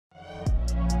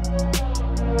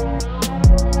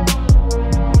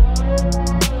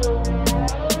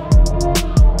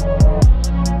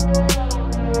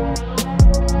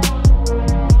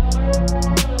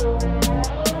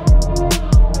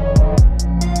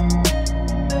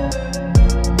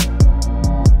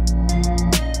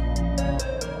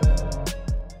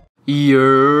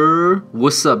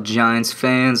What's up, Giants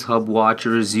fans, Hub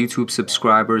watchers, YouTube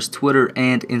subscribers, Twitter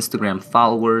and Instagram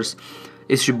followers?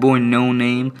 It's your boy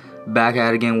Noname, back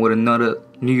at it again with another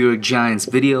New York Giants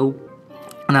video.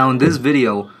 Now in this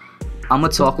video, I'm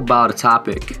going to talk about a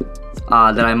topic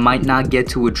that I might not get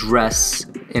to address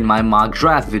in my mock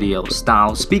draft videos.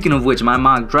 Now, speaking of which, my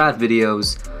mock draft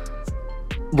videos,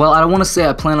 well, I don't want to say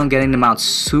I plan on getting them out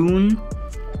soon,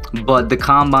 but the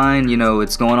combine,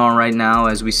 it's going on right now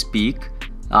as we speak.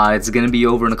 It's going to be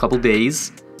over in a couple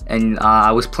days, and I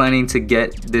was planning to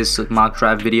get this mock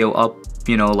draft video up,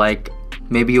 like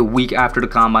maybe a week after the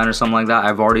combine or something like that.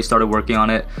 I've already started working on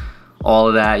it, all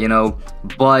of that,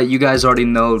 but you guys already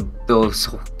know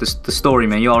the story,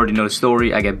 man. You already know the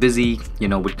story. I get busy,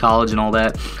 with college and all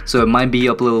that, so it might be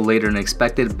up a little later than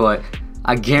expected, but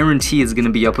I guarantee it's going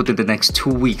to be up within the next 2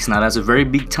 weeks. Now, that's a very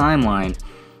big timeline,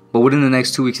 but within the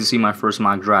next 2 weeks you see my first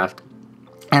mock draft.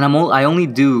 And I only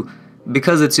do,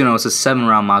 because it's, it's a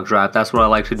 7-round mock draft, that's what I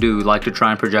like to do. I like to try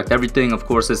and project everything. Of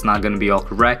course, it's not going to be all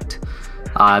correct.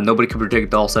 Nobody can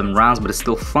predict all 7 rounds, but it's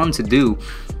still fun to do.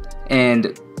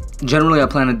 And generally I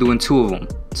plan on doing 2 of them.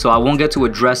 So I won't get to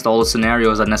address all the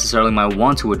scenarios I necessarily might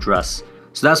want to address.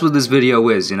 So that's what this video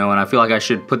is, and I feel like I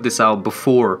should put this out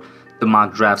before the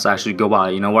mock drafts actually go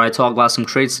out, where I talk about some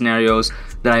trade scenarios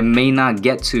that I may not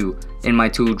get to in my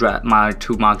two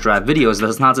mock draft videos.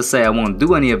 That's not to say I won't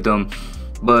do any of them,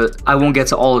 but I won't get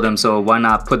to all of them, so why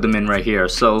not put them in right here?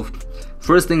 So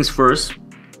first things first,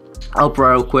 up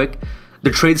real quick,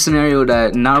 the trade scenario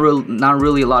that not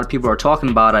really a lot of people are talking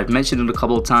about. I've mentioned it a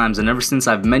couple of times, and ever since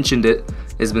I've mentioned it,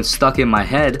 it's been stuck in my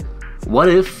head. What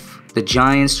if the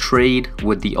Giants trade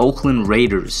with the Oakland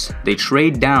Raiders? They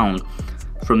trade down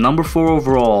from number 4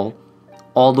 overall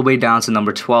all the way down to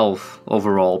number 12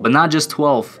 overall, but not just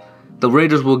 12. The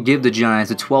Raiders will give the Giants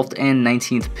the 12th and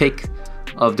 19th pick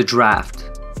of the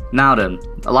draft. Now then,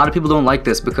 a lot of people don't like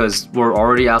this because we're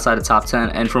already outside the top 10,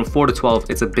 and from 4 to 12,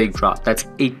 it's a big drop. That's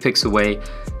 8 picks away.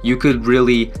 You could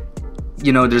really,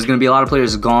 there's going to be a lot of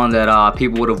players gone that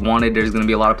people would have wanted. There's going to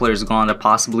be a lot of players gone that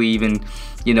possibly even,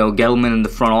 Gettleman in the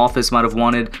front office might have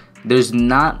wanted. There's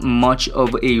not much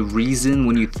of a reason,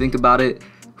 when you think about it,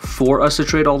 for us to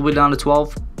trade all the way down to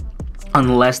 12,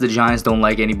 unless the Giants don't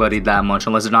like anybody that much,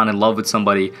 unless they're not in love with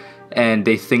somebody and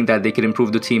they think that they could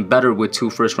improve the team better with 2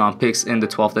 first-round picks in the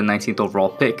 12th and 19th overall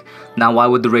pick. Now, why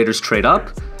would the Raiders trade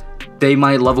up? They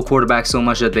might love a quarterback so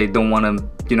much that they don't want to,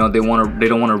 they don't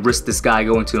want to risk this guy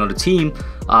going to another team.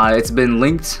 It's been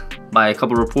linked by a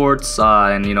couple reports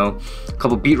and a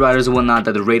couple beat writers and whatnot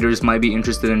that the Raiders might be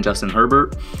interested in Justin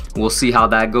Herbert. We'll see how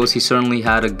that goes. He certainly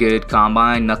had a good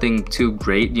combine, nothing too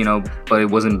great, but it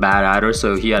wasn't bad either,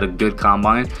 so he had a good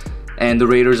combine. And the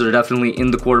Raiders are definitely in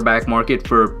the quarterback market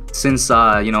since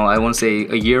I want to say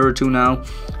a year or 2 now.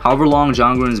 However long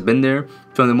John Gruden's been there,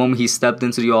 from the moment he stepped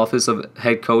into the office of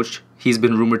head coach, he's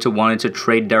been rumored to wanting to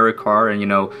trade Derek Carr, and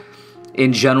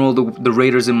in general, the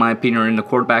Raiders, in my opinion, are in the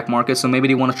quarterback market, so maybe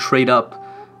they want to trade up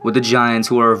with the Giants,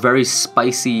 who are a very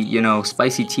spicy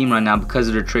team right now because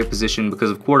of their trade position,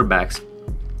 because of quarterbacks.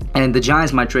 And the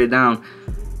Giants might trade down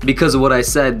because of what I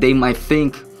said. They might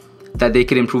think that they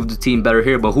could improve the team better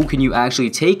here, but who can you actually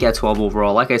take at 12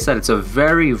 overall? Like I said, it's a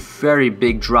very, very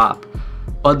big drop,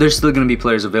 but there's still going to be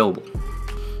players available.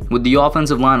 With the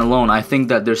offensive line alone, I think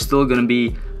that there's still going to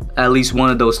be at least one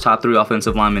of those top 3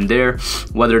 offensive linemen there,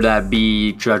 whether that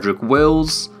be Jedrick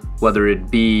Wills, whether it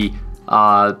be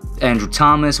Andrew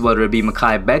Thomas, whether it be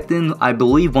Mekhi Becton. I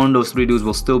believe one of those 3 dudes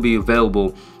will still be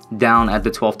available down at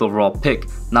the 12th overall pick.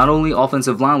 Not only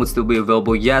offensive line would still be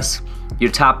available, yes,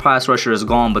 your top pass rusher is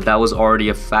gone, but that was already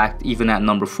a fact even at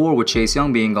number 4 with Chase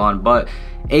Young being gone. But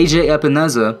AJ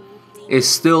Epineza is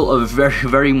still a very,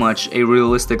 very much a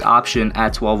realistic option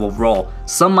at 12 overall.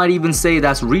 Some might even say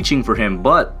that's reaching for him,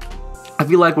 but I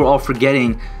feel like we're all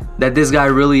forgetting that this guy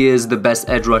really is the best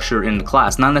edge rusher in the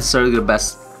class. Not necessarily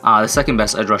the second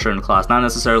best edge rusher in the class, not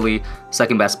necessarily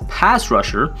second best pass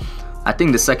rusher. I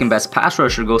think the second best pass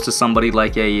rusher goes to somebody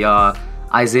like a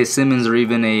Isaiah Simmons or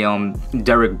even a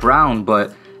Derek Brown,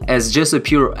 but as just a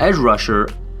pure edge rusher,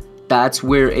 that's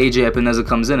where AJ Epineza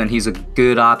comes in, and he's a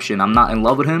good option. I'm not in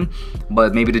love with him,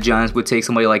 but maybe the Giants would take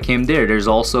somebody like him there. There's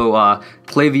also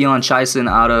Clavion Chison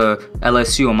out of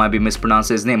LSU. I might be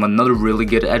mispronouncing his name. Another really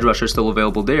good edge rusher still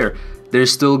available there.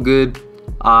 There's still good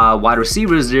wide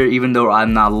receivers there, even though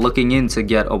I'm not looking in to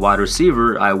get a wide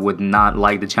receiver. I would not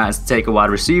like the Giants to take a wide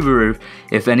receiver.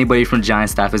 If anybody from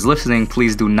Giants staff is listening,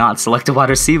 please do not select a wide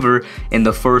receiver in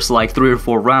the first 3 or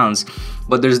 4 rounds.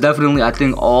 But there's definitely, I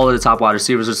think all of the top wide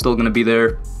receivers are still going to be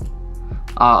there.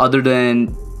 Other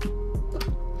than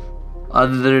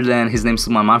other than, his name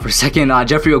slipped my mind for a second,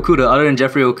 Jeffrey Okuda. Other than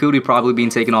Jeffrey Okuda probably being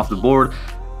taken off the board,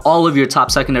 all of your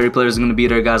top secondary players are going to be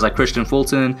there. Guys like Christian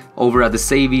Fulton over at the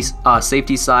safety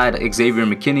side, Xavier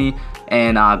McKinney,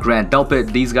 and Grant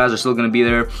Delpit. These guys are still going to be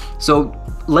there. So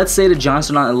let's say the Giants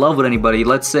are not in love with anybody.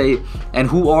 Let's say, and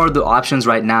who are the options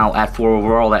right now at 4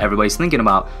 overall that everybody's thinking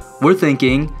about? We're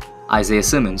thinking Isaiah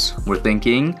Simmons. We're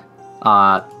thinking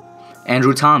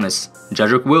Andrew Thomas,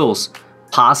 Jedrick Wills,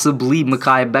 possibly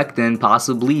Mekhi Becton,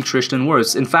 possibly Tristan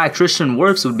Wirfs. In fact, Tristan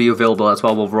Wirfs would be available at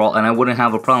 12 overall, and I wouldn't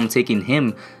have a problem taking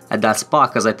him at that spot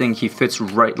because I think he fits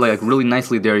right, like really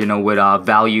nicely there, you know, with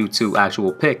value to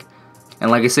actual pick. And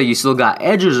like I said, you still got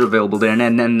edges available there,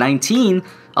 and then 19,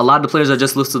 a lot of the players I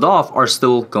just listed off are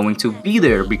still going to be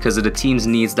there because of the team's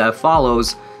needs that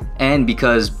follows, and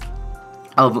because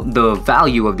of the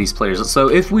value of these players. So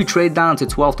if we trade down to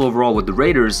 12th overall with the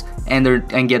Raiders and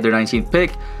get their 19th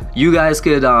pick, you guys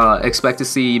could expect to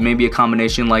see maybe a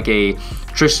combination like a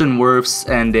Tristan Wirfs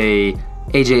and a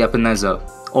AJ Epineza,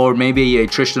 or maybe a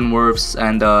Tristan Wirfs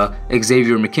and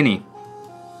Xavier McKinney.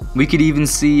 We could even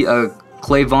see a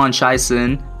Clayvon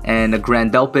Chaisson and a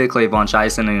Grant Delpit, Clayvon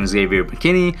Chaisson and Xavier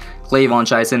McKinney, Clayvon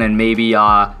Chaisson and maybe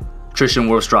Tristan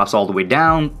Wirfs drops all the way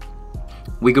down.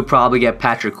 We could probably get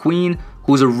Patrick Queen,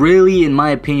 who's a really, in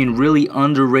my opinion, really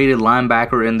underrated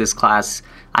linebacker in this class.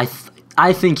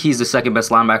 I think he's the second best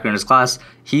linebacker in this class.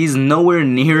 He's nowhere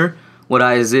near what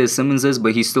Isaiah Simmons is,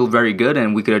 but he's still very good,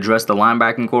 and we could address the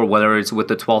linebacking core, whether it's with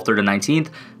the 12th or the 19th.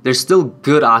 There's still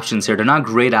good options here. They're not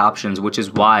great options, which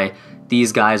is why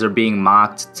these guys are being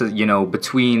mocked to, you know,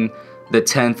 between the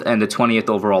 10th and the 20th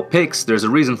overall picks. There's a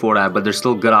reason for that, but there's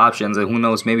still good options, and who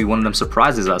knows, maybe one of them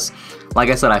surprises us. Like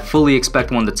I said, I fully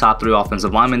expect one of the top 3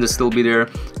 offensive linemen to still be there,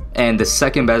 and the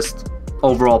second best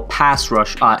overall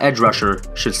edge rusher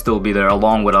should still be there,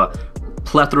 along with a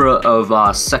plethora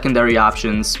of secondary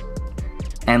options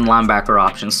and linebacker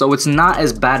options. So it's not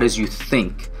as bad as you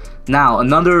think. Now,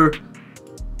 another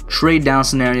trade down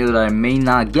scenario that I may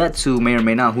not get to, may or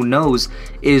may not, who knows,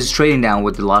 is trading down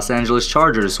with the Los Angeles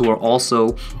Chargers, who are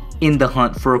also in the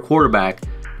hunt for a quarterback.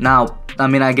 Now, I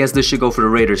mean, I guess this should go for the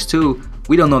Raiders too.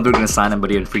 We don't know if they're going to sign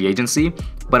anybody in free agency,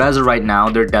 but as of right now,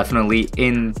 they're definitely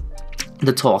in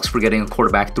the talks for getting a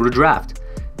quarterback through the draft.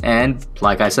 And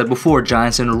like I said before,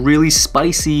 Giants in a really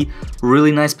spicy,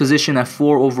 really nice position at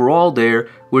 4 overall there,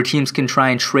 where teams can try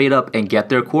and trade up and get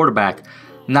their quarterback.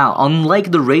 Now,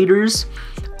 unlike the Raiders,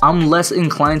 I'm less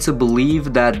inclined to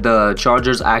believe that the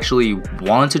Chargers actually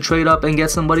want to trade up and get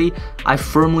somebody. I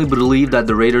firmly believe that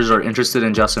the Raiders are interested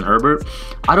in Justin Herbert.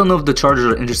 I don't know if the Chargers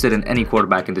are interested in any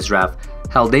quarterback in this draft.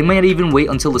 Hell, they might even wait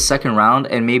until the 2nd round,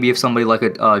 and maybe if somebody like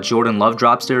a Jordan Love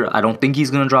drops there, I don't think he's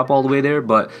going to drop all the way there,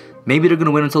 but maybe they're going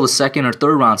to wait until the 2nd or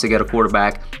 3rd round to get a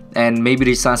quarterback, and maybe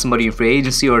they sign somebody in free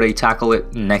agency or they tackle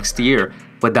it next year.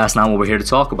 But that's not what we're here to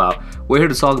talk about. We're here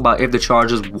to talk about if the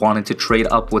Chargers wanted to trade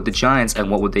up with the Giants and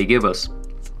what would they give us.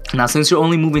 Now, since you're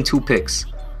only moving 2 picks,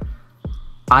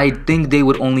 I think they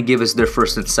would only give us their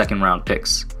 1st and 2nd round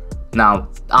picks. Now,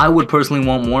 I would personally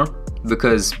want more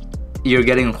because you're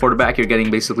getting a quarterback, you're getting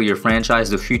basically your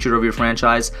franchise, the future of your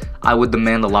franchise. I would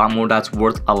demand a lot more. That's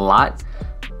worth a lot.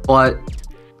 But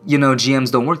you know,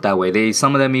 GMs don't work that way.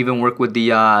 Some of them even work with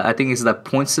the I think it's that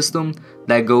point system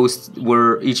that goes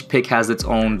where each pick has its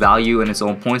own value and its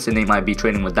own points, and they might be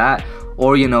trading with that.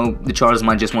 Or, you know, the Chargers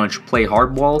might just want to play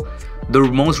hardball. The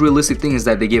most realistic thing is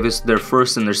that they give us their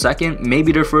 1st and their 2nd,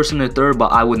 maybe their 1st and their 3rd,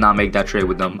 but I would not make that trade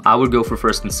with them. I would go for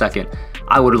 1st and 2nd.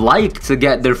 I would like to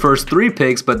get their first 3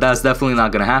 picks, but that's definitely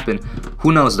not going to happen.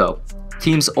 Who knows though?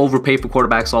 Teams overpay for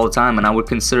quarterbacks all the time, and I would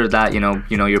consider that, you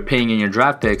know, you're paying in your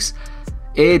draft picks.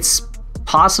 It's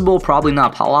possible, probably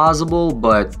not plausible,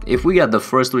 but if we get the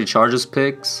first 3 Chargers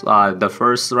picks, the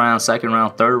 1st round, 2nd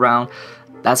round, 3rd round,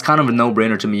 that's kind of a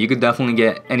no-brainer to me. You could definitely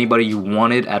get anybody you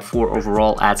wanted at 4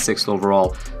 overall, at 6th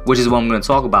overall, which is what I'm going to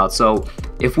talk about. So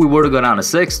if we were to go down to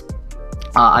 6th,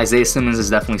 Isaiah Simmons is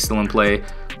definitely still in play.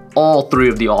 All 3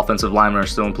 of the offensive linemen are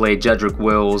still in play. Jedrick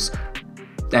Wills,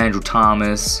 Andrew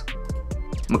Thomas,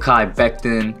 Mekhi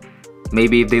Becton.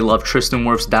 Maybe if they love Tristan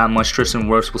Wirfs that much, Tristan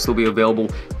Wirfs will still be available.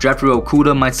 Jeffrey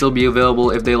Okuda might still be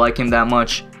available if they like him that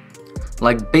much.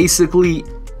 Like, basically,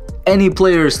 any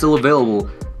player is still available,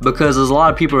 because as a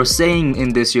lot of people are saying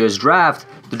in this year's draft,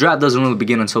 the draft doesn't really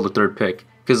begin until the 3rd pick,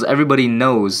 because everybody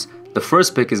knows the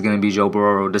 1st pick is going to be Joe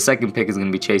Burrow, the 2nd pick is going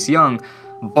to be Chase Young.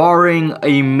 Barring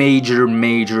a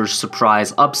major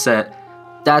surprise upset,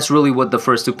 that's really what the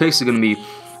first 2 picks are going to be.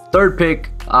 Third pick,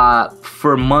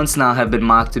 for months now, have been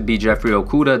mocked to be Jeffrey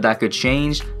Okuda. That could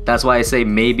change. That's why I say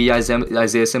maybe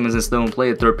Isaiah Simmons is still in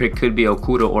play. The third pick could be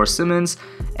Okuda or Simmons.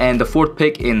 And the fourth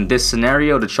pick in this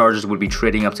scenario, the Chargers would be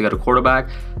trading up to get a quarterback.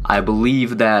 I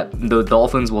believe that the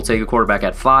Dolphins will take a quarterback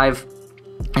at 5.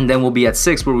 And then we'll be at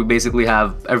 6, where we basically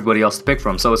have everybody else to pick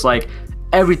from. So it's like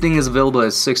everything is available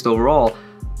at 6th overall.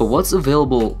 But what's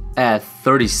available at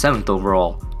 37th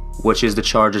overall, which is the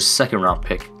Chargers' second round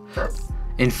pick?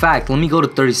 In fact, let me go to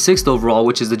 36th overall,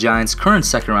 which is the Giants' current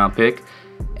second round pick.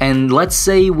 And let's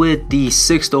say with the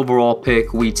 6th overall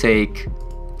pick, we take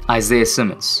Isaiah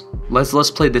Simmons.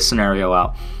 Let's play this scenario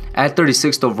out. At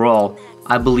 36th overall,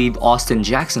 I believe Austin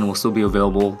Jackson will still be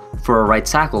available for a right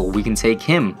tackle. We can take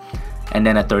him. And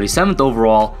then at 37th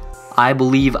overall, I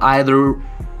believe either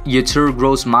Yetur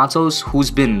Gross-Matos, who's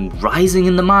been rising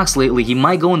in the mocks lately, he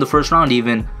might go in the first round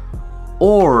even,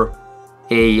 or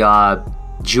a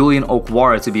Julian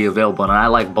Okwara to be available. And I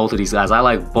like both of these guys. I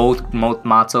like both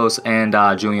Matos and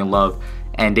Julian Love,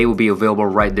 and they will be available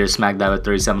right there smack dab at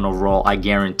 37 overall. I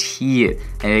guarantee it.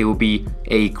 And they will be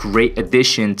a great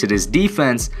addition to this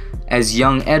defense as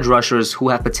young edge rushers who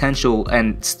have potential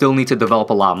and still need to develop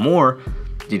a lot more.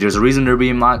 There's a reason they're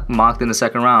being mocked in the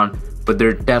second round, but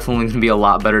they're definitely going to be a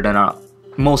lot better than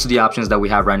most of the options that we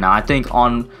have right now. I think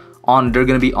they're going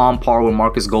to be on par with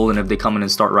Marcus Golden if they come in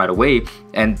and start right away,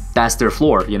 and that's their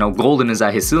floor. You know, Golden is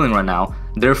at his ceiling right now.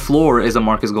 Their floor is a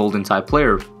Marcus Golden type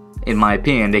player, in my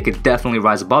opinion. They could definitely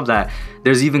rise above that.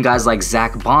 There's even guys like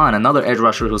Zach Bond, another edge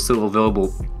rusher who's still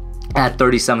available at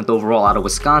 37th overall out of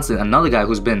Wisconsin, another guy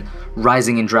who's been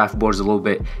rising in draft boards a little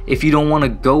bit. If you don't want to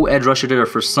go edge rusher there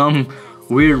for some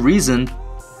weird reason,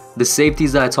 the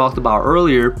safeties that I talked about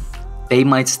earlier, they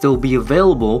might still be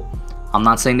available. I'm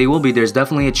not saying they will be. There's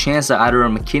definitely a chance that either a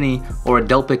McKinney or a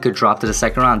Delpit could drop to the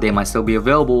second round. They might still be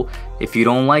available. If you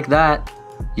don't like that,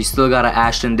 you still got a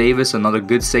Ashton Davis, another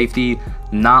good safety,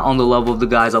 not on the level of the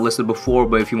guys I listed before,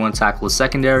 but if you want to tackle a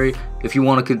secondary, if you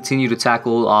want to continue to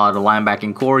tackle the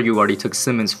linebacking core, you already took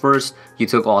Simmons first, you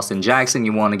took Austin Jackson,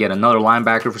 you want to get another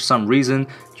linebacker for some reason,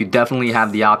 you definitely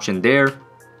have the option there.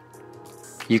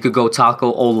 You could go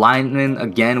tackle O-lineman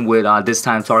again with this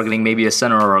time targeting maybe a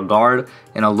center or a guard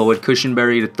and a Lloyd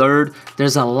Cushenberry the third.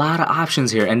 There's a lot of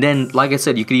options here. And then, like I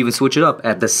said, you could even switch it up.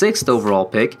 At the 6th overall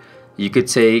pick, you could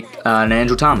take an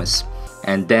Andrew Thomas.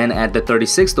 And then at the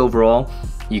 36th overall,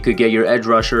 you could get your edge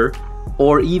rusher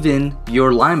or even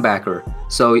your linebacker.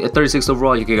 So at 36th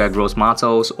overall, you could get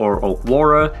Gross-Matos or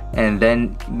Okwara, and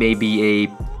then maybe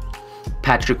a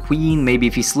Patrick Queen, maybe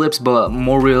if he slips, but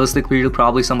more realistically,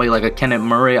 probably somebody like a Kenneth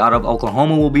Murray out of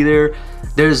Oklahoma will be there.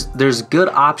 There's good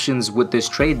options with this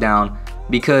trade down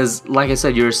because, like I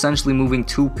said, you're essentially moving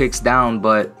 2 picks down,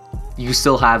 but you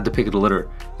still have the pick of the litter,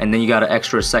 and then you got an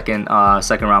extra second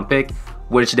round pick,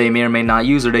 which they may or may not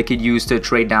use, or they could use to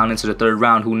trade down into the 3rd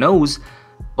round. Who knows?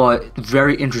 But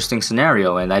very interesting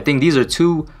scenario, and I think these are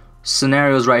 2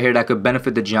 scenarios right here that could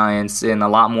benefit the Giants in a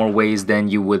lot more ways than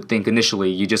you would think initially.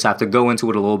 You just have to go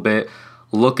into it a little bit,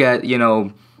 look at,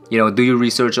 do your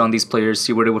research on these players,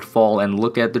 see where they would fall, and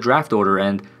look at the draft order.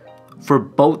 And for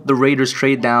both the Raiders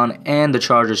trade down and the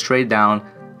Chargers trade down,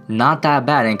 not that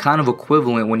bad, and kind of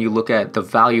equivalent when you look at the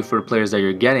value for the players that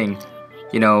you're getting,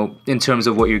 in terms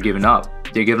of what you're giving up.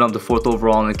 You're giving up the 4th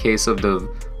overall in the case of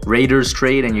the Raiders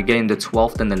trade, and you're getting the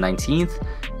 12th and the 19th.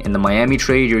 In the Miami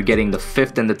trade, you're getting the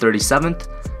 5th and the 37th,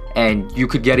 and you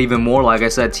could get even more. Like I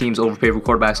said, teams overpay for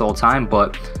quarterbacks all the time,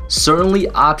 but certainly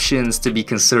options to be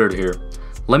considered here.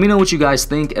 Let me know what you guys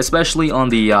think, especially on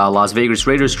the Las Vegas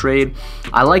Raiders trade.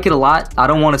 I like it a lot. I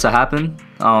don't want it to happen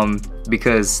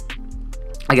because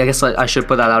I guess I should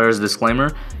put that out as a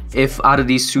disclaimer. If out of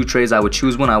these 2 trades I would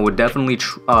choose one, I would definitely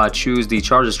choose the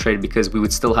Chargers trade because we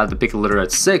would still have the pick of the litter at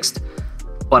 6th.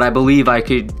 But I believe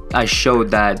I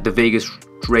showed that the Vegas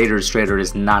Raiders trader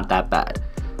is not that bad.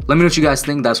 Let me know what you guys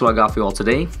think. That's what I got for you all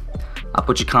today. I'll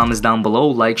put your comments down below.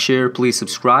 Like, share, please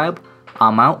subscribe.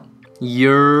 I'm out.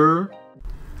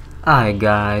 Alright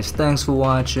guys, thanks for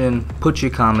watching. Put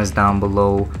your comments down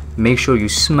below. Make sure you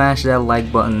smash that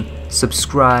like button,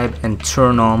 subscribe, and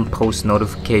turn on post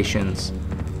notifications.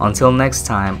 Until next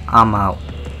time, I'm out.